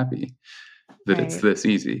heels happy that it's Right. this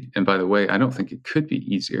easy. And by the way, I don't think it could be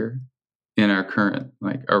easier in our current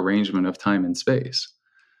like arrangement of time and space.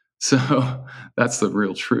 So that's the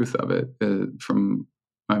real truth of it. From,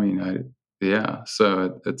 I mean, yeah.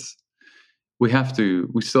 So it's we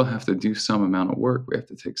still have to do some amount of work. We have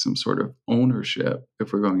to take some sort of ownership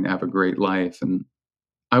if we're going to have a great life. And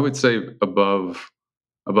I would say above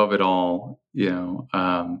it all,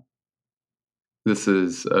 this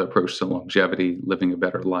is an approach to longevity, living a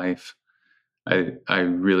better life. I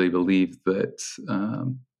really believe that,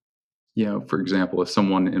 for example, if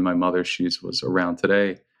someone in my mother's shoes was around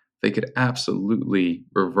today, they could absolutely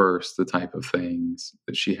reverse the type of things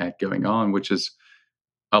that she had going on, which is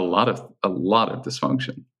a lot of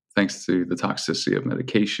dysfunction thanks to the toxicity of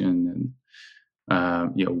medication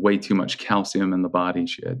and way too much calcium in the body.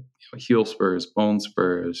 She had heel spurs, bone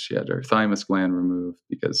spurs. She had her thymus gland removed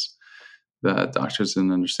because the doctors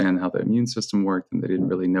didn't understand how the immune system worked, and they didn't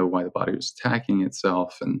really know why the body was attacking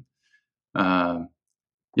itself. And um,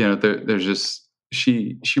 there's just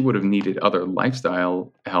she would have needed other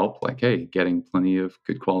lifestyle help, like, hey, getting plenty of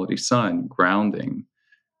good quality sun, grounding,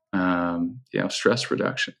 stress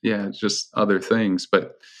reduction. Yeah, just other things.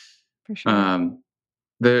 But For sure. um,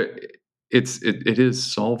 there, it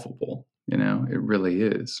is solvable. It really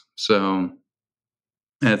is. So,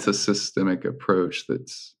 and it's a systematic approach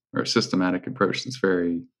that's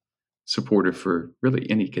very supportive for really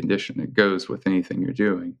any condition. It goes with anything you're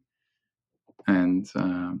doing, and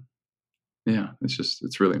yeah,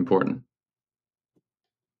 it's really important.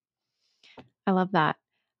 I love that.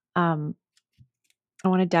 Um, I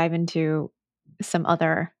want to dive into some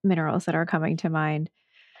other minerals that are coming to mind.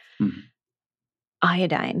 Mhm.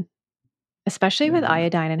 Iodine. especially with Yeah.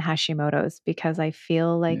 iodine and Hashimoto's, because I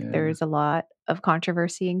feel like Yeah. there's a lot of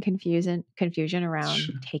controversy and confusion around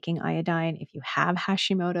Sure. taking iodine if you have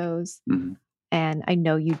Hashimoto's. Mhm. And I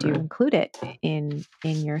know you do Right. include it in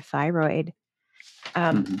your thyroid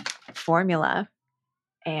um, Mhm. formula,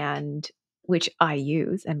 and which I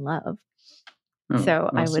use and love. Oh, So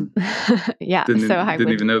I would, awesome. yeah. So I Didn't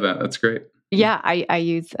would, even know that. That's great. Yeah. yeah. I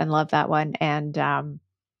use and love that one, and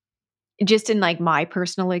just in like my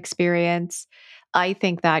personal experience, I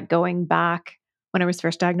think that going back when I was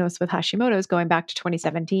first diagnosed with Hashimoto's, going back to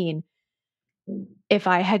 2017, if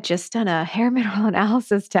I had just done a hair mineral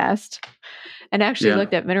analysis test and actually Yeah.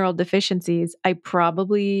 looked at mineral deficiencies, I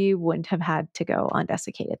probably wouldn't have had to go on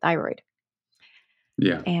desiccated thyroid.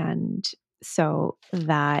 Yeah. And so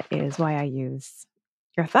that is why I use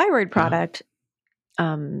your thyroid Yeah. product,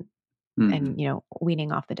 um, and, Mhm.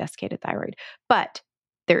 weaning off the desiccated thyroid. But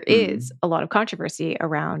there is Mhm. a lot of controversy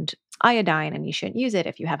around iodine, and you shouldn't use it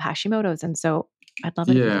if you have Hashimoto's. And so I'd love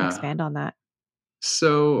it if you could Yeah. expand on that.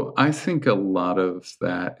 So I think a lot of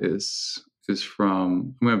that is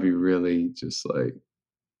from. I'm gonna be really just like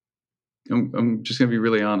I'm just gonna be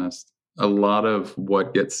really honest. A lot of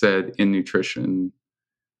what gets said in nutrition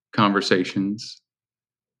conversations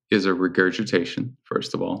is a regurgitation,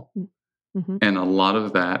 first of all, Mm-hmm. and a lot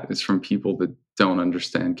of that is from people that don't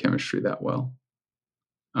understand chemistry that well.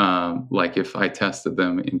 Like if I tested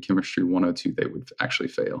them in chemistry 102, they would actually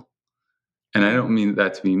fail. And I Right. don't mean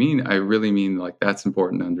that to be mean. I really mean like that's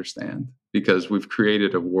important to understand because we've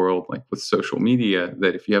created a world like with social media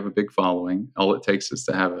that if you have a big following, all it takes is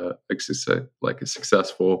to have like a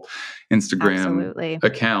successful Instagram Absolutely.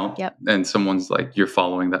 account Yep. and someone's like you're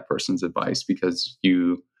following that person's advice because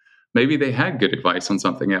you maybe they had good advice on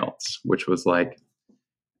something else, which was like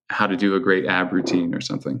how to do a great ab routine or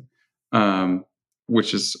something, um,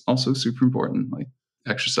 which is also super important. Like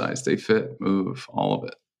exercise, stay fit, move, all of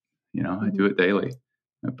it. I Hmm. do it daily.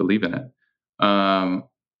 I believe in it. Um,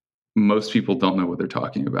 most people don't know what they're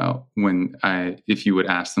talking about if you would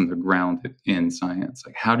ask them to ground it in science.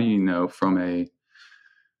 Like, how do you know from a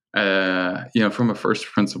first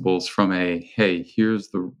principles, from hey, here's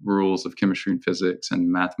the rules of chemistry and physics and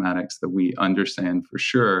mathematics that we understand for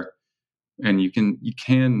sure, and you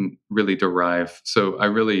can really derive. So I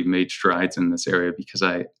really made strides in this area because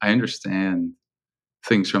I understand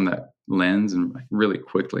things from that lens, and like really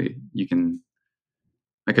quickly you can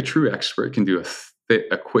like a true expert can do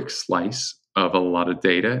a quick slice of a lot of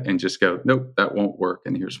data and just go, nope, that won't work,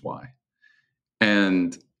 and here's why.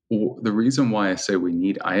 And the reason why I say we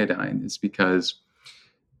need iodine is because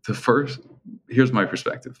the first, here's my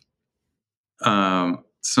perspective.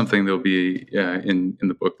 Something that'll be in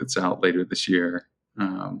the book that's out later this year,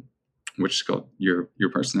 which is called Your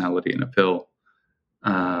Personality in a Pill,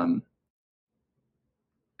 um,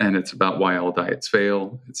 and it's about why all diets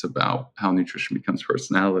fail. It's about how nutrition becomes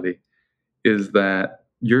personality. Is that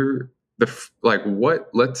you're like what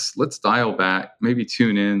let's dial back, maybe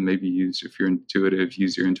tune in, maybe use, if you're intuitive,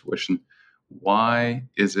 use your intuition. Why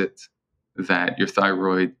is it that your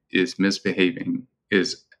thyroid is misbehaving,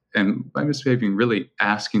 is and by misbehaving really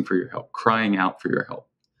asking for your help, crying out for your help?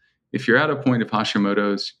 If you're at a point of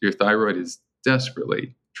Hashimoto's, your thyroid is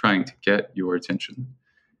desperately trying to get your attention,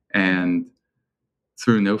 and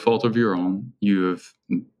through no fault of your own, you have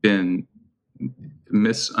been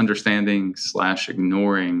misunderstanding slash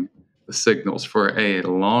ignoring the signals for a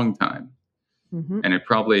long time. Hmm. And it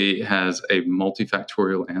probably has a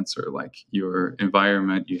multifactorial answer, like your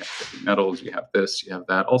environment, you have heavy metals, you have this, you have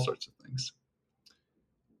that, all sorts of things.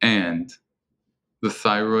 And the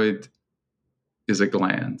thyroid is a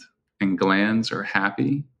gland, and glands are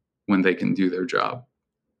happy when they can do their job.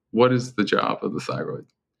 What is the job of the thyroid?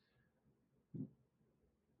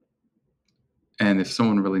 And if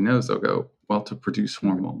someone really knows, they'll go, well, to produce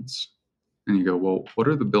hormones. And you go, well, what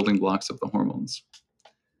are the building blocks of the hormones?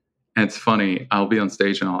 And it's funny, I'll be on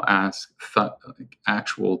stage and I'll ask like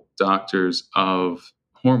actual doctors of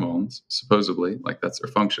hormones, supposedly, like that's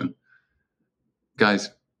their function. Guys,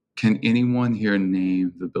 can anyone here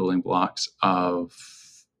name the building blocks of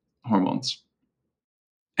hormones?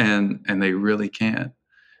 And they really can't.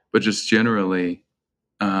 But just generally,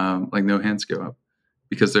 like no hands go up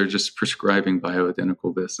because they're just prescribing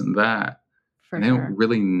bioidentical this and that, For and they don't sure.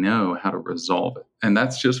 really know how to resolve it. And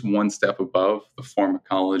that's just one step above the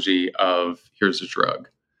pharmacology of here's a drug,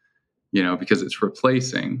 because it's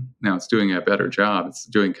replacing. Now it's doing a better job. It's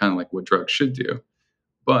doing kind of like what drugs should do,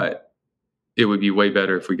 but it would be way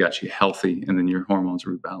better if we got you healthy and then your hormones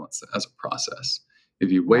rebalance as a process. It'd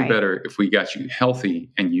be way Right. better if we got you healthy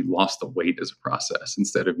and you lost the weight as a process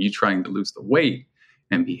instead of you trying to lose the weight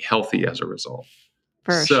and be healthy as a result.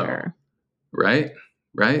 For So sure. right?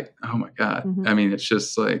 Right? Oh my God. Mhm. I mean, it's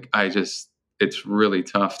just like, it's really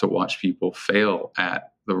tough to watch people fail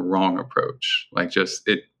at the wrong approach. Like,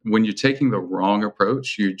 when you're taking the wrong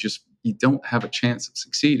approach, you don't have a chance of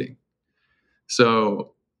succeeding.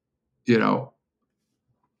 So, you know,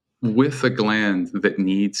 with a gland that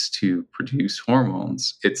needs to produce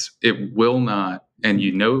hormones, it will not, and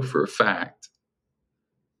you know for a fact,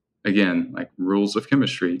 again, like rules of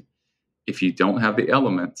chemistry, if you don't have the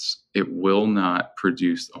elements, it will not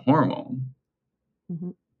produce the hormone.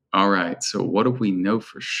 Mhm. All right, so what do we know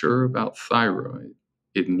for sure about thyroid?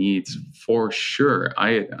 It needs for sure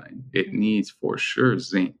iodine. It needs for sure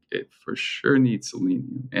zinc. It for sure needs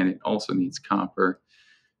selenium. And it also needs copper.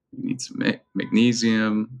 It needs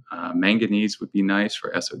magnesium. Manganese would be nice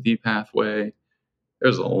for SOD pathway.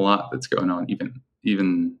 There's a lot that's going on.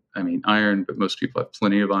 Even I mean, iron, but most people have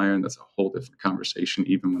plenty of iron. That's a whole different conversation,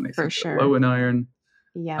 even when they For think they're sure. low in iron.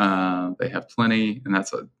 Yeah. They have plenty, and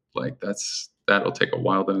that'll take a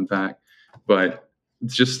while to unpack. But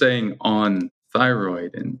just staying on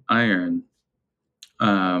thyroid and iron,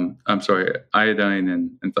 I'm sorry, iodine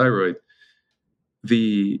and thyroid.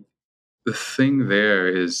 The the thing there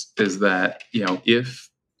is that if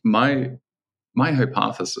my my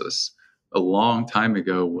hypothesis a long time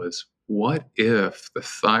ago was, what if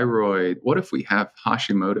we have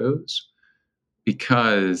Hashimoto's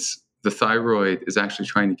because the thyroid is actually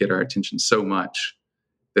trying to get our attention so much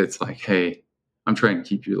that it's like, hey, I'm trying to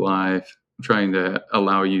keep you alive. I'm trying to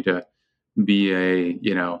allow you to be a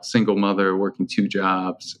single mother working two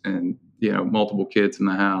jobs and multiple kids in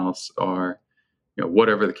the house, or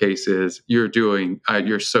whatever the case is. You're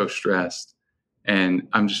so stressed, and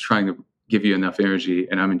I'm just trying to give you enough energy,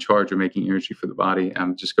 and I'm in charge of making energy for the body.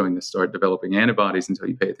 I'm just going to start developing antibodies until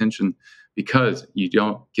you pay attention, because you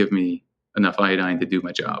don't give me enough iodine to do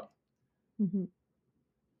my job. Mhm.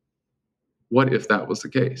 What if that was the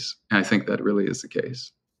case? And I think that really is the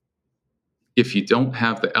case. If you don't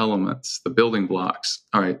have the elements, the building blocks,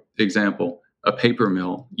 all right, example, a paper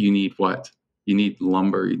mill, you need what? You need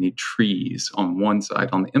lumber, you need trees on one side,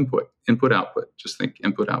 on the input output. Just think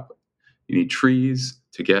input output. You need trees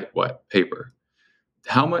to get what? Paper.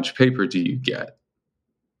 How much paper do you get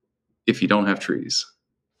if you don't have trees?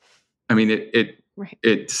 I mean, Right.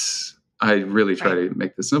 I really try Right. to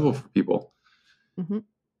make this simple for people. Mhm.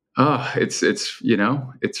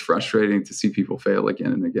 It's frustrating to see people fail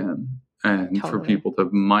again and again, and for Totally. people to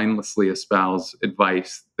mindlessly espouse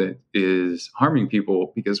advice that is harming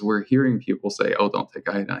people, because we're hearing people say, "Oh, don't take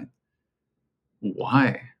iodine."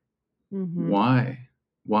 Why? Mhm. Why?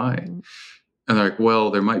 Why? Mhm. And they're like,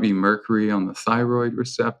 "Well, there might be mercury on the thyroid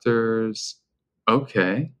receptors."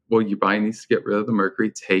 Okay, well, your body needs to get rid of the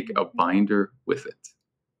mercury. Take a binder with it.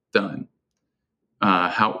 Done.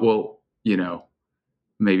 How well,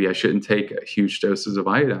 maybe I shouldn't take huge doses of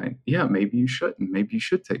iodine. Yeah, maybe you shouldn't. Maybe you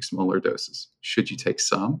should take smaller doses. Should you take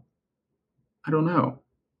some? I don't know.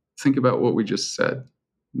 Think about what we just said.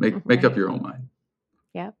 Make up Right. your own mind.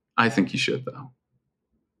 Yep. I think you should, though.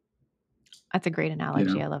 That's a great You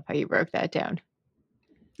analogy. know? I love how you broke that down.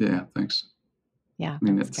 Yeah. Thanks. Yeah, I that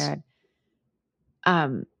mean, was it's good.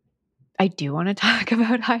 Um, I do want to talk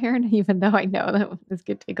about iron, even though I know that this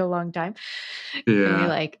could take a long time. Can we yeah,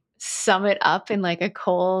 like sum it up in like a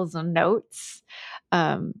Cole's notes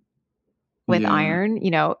um, with yeah, iron?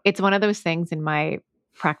 It's one of those things in my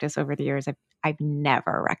practice over the years. I've yeah,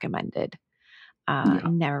 never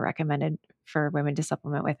recommended for women to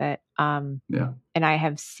supplement with it. yeah, And I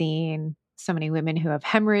have seen so many women who have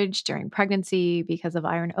hemorrhaged during pregnancy because of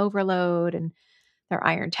iron overload, and their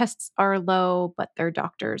iron tests are low, but their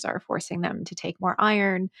doctors are forcing them to take more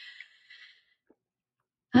iron.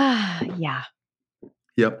 Yeah,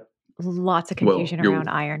 yep. lots of Well, confusion around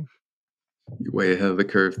iron. you're way ahead of the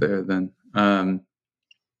curve there. Then,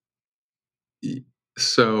 y-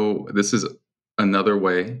 so this is another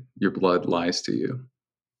way your blood lies to you.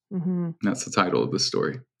 Hmm. That's the title of the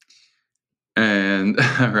story. And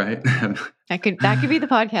right. That could be the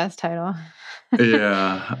podcast title.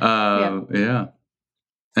 Yeah, Yep. yeah,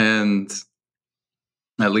 and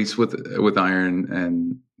at least with iron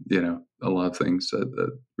and a lot of things,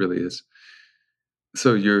 that really is.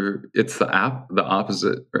 So it's the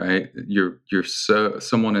opposite, right?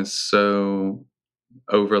 Someone is so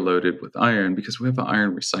overloaded with iron because we have an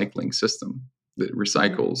iron recycling system that Hmm.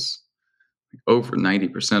 recycles over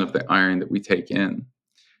 90% of the iron that we take in.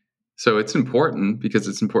 So it's important because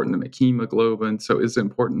it's important to make hemoglobin. So it's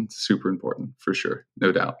important, super important, for sure,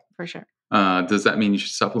 no doubt. For sure. Does that mean you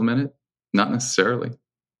should supplement it? Not necessarily.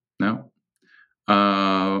 No.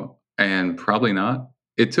 And probably not.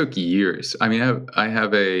 it took years. I mean,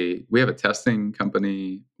 we have a testing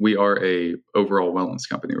company. We are a overall wellness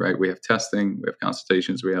company, right? We have testing, we have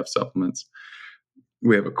consultations, we have supplements,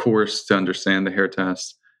 we have a course to understand the hair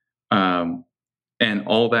test. Um, and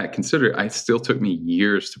all that considered, it still took me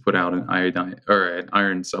years to put out an iodine or an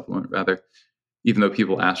iron supplement rather, even though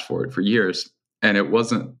people asked for it for years. And it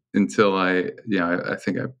wasn't until I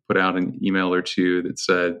think I put out an email or two that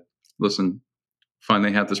said, listen,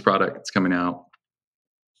 finally have this product. It's coming out.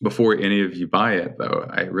 Before any of you buy it, though,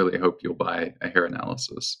 I really hope you'll buy a hair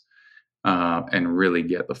analysis and really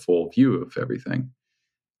get the full view of everything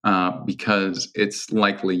because it's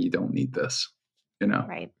likely you don't need this, you know.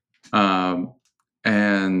 Right. Um,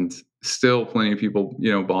 and still, plenty of people,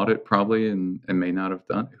 bought it probably and may not have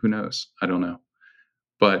done. Who knows? I don't know.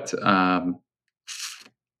 But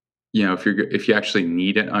if you actually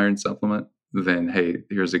need an iron supplement, then hey,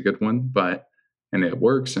 here's a good one. And it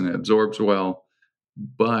works and it absorbs well.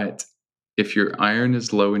 But if your iron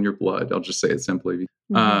is low in your blood, I'll just say it simply.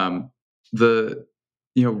 The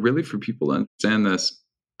really for people to understand this,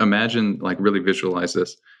 imagine like really visualize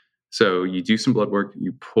this. So you do some blood work,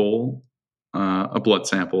 you pull a blood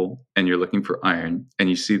sample, and you're looking for iron, and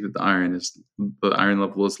you see that the iron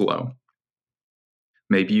level is low.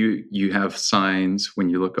 Maybe you have signs when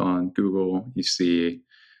you look on Google, you see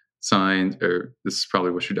signs, or this is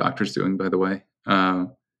probably what your doctor's doing, by the way.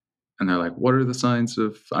 And they're like, what are the signs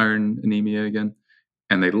of iron anemia again?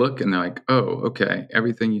 And they look and they're like, oh, okay,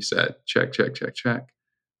 everything you said, check, check, check, check.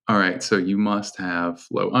 All right, so you must have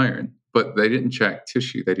low iron. But they didn't check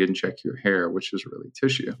tissue. They didn't check your hair, which is really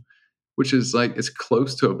tissue, which is like it's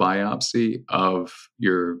close to a biopsy of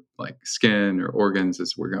your like skin or organs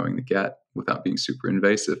as we're going to get without being super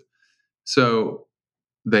invasive. So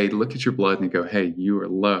they look at your blood and they go, hey, you are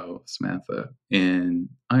low, Samantha, in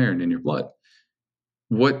iron in your blood.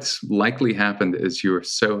 What's likely happened is you were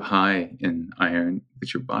so high in iron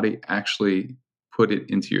that your body actually put it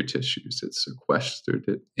into your tissues. It sequestered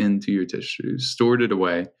it into your tissues, stored it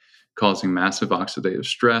away, causing massive oxidative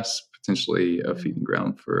stress, potentially a feeding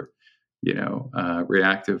ground for,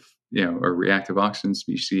 reactive oxygen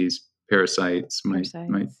species, parasites might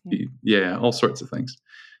be, all sorts of things.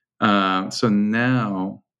 So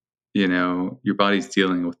now, your body's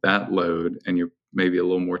dealing with that load and you're maybe a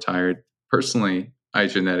little more tired. Personally, I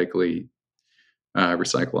genetically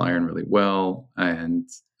recycle iron really well, and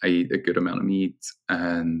I eat a good amount of meat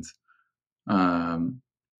and high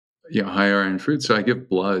iron food. So I give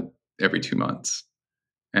blood every 2 months,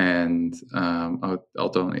 and I'll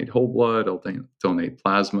donate whole blood. I'll donate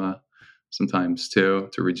plasma sometimes too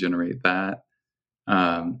to regenerate that.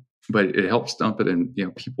 But it helps dump it, and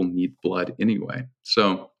people need blood anyway.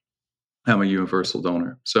 So I'm a universal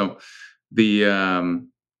donor. So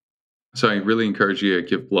so I really encourage you to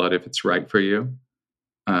give blood if it's right for you.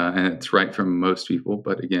 And it's right for most people.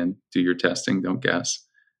 But again, do your testing, don't guess.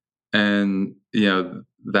 And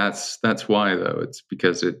that's why though. It's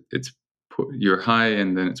because you're high,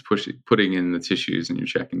 and then it's putting in the tissues, and you're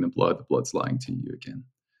checking the blood. The blood's lying to you again.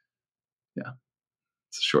 Yeah,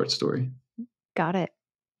 it's a short story. Got it.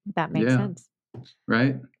 That makes sense.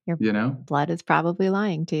 Right. Your blood is probably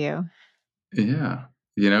lying to you. Yeah.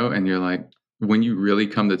 And you're like, when you really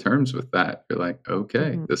come to terms with that, you're like,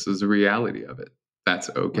 okay, this is the reality of it.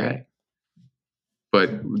 That's okay. Right.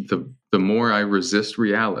 But the more I resist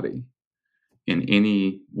reality in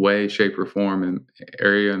any way, shape, or form and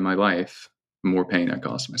area in my life, the more pain I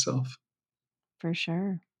cause myself. For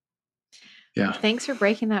sure. Yeah. Well, thanks for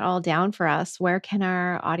breaking that all down for us. Where can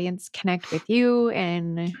our audience connect with you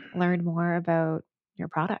and learn more about your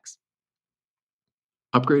products?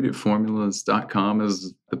 Upgradedformulas.com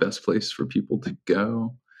is the best place for people to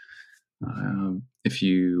go. If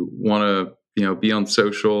you want to, be on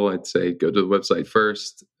social, I'd say go to the website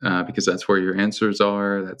first because that's where your answers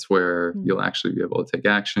are. That's where you'll actually be able to take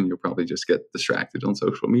action. You'll probably just get distracted on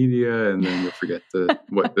social media, and then you'll forget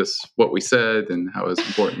what we said and how it's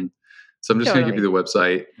important. So I'm just going to give you the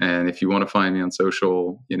website. And if you want to find me on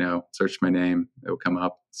social, search my name. It'll come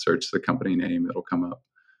up. Search the company name. It'll come up.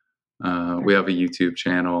 We have a YouTube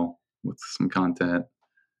channel with some content,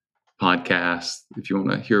 podcast. If you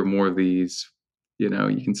want to hear more of these, you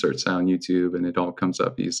can search that on YouTube and it all comes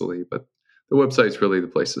up easily. But the website's really the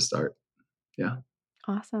place to start. Yeah.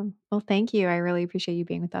 Awesome. Well, thank you. I really appreciate you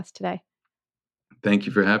being with us today. Thank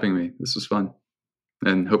you for having me. This was fun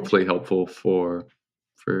and hopefully helpful for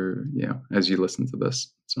as you listen to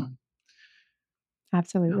this. So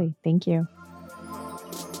absolutely. Yeah. Thank you.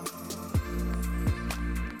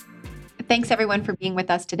 Thanks everyone for being with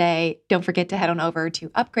us today. Don't forget to head on over to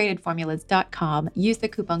upgradedformulas.com. Use the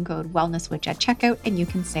coupon code WellnessWitch at checkout and you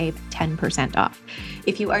can save 10% off.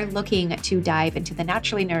 If you are looking to dive into the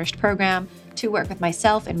Naturally Nourished program, to work with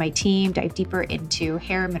myself and my team, dive deeper into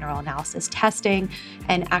hair mineral analysis testing,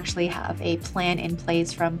 and actually have a plan in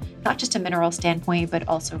place from not just a mineral standpoint, but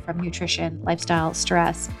also from nutrition, lifestyle,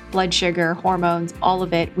 stress, blood sugar, hormones, all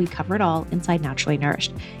of it. We cover it all inside Naturally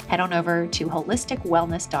Nourished. Head on over to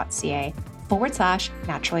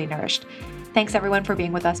holisticwellness.ca/naturally nourished. Thanks everyone for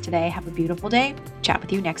being with us today. Have a beautiful day. Chat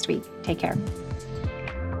with you next week. Take care.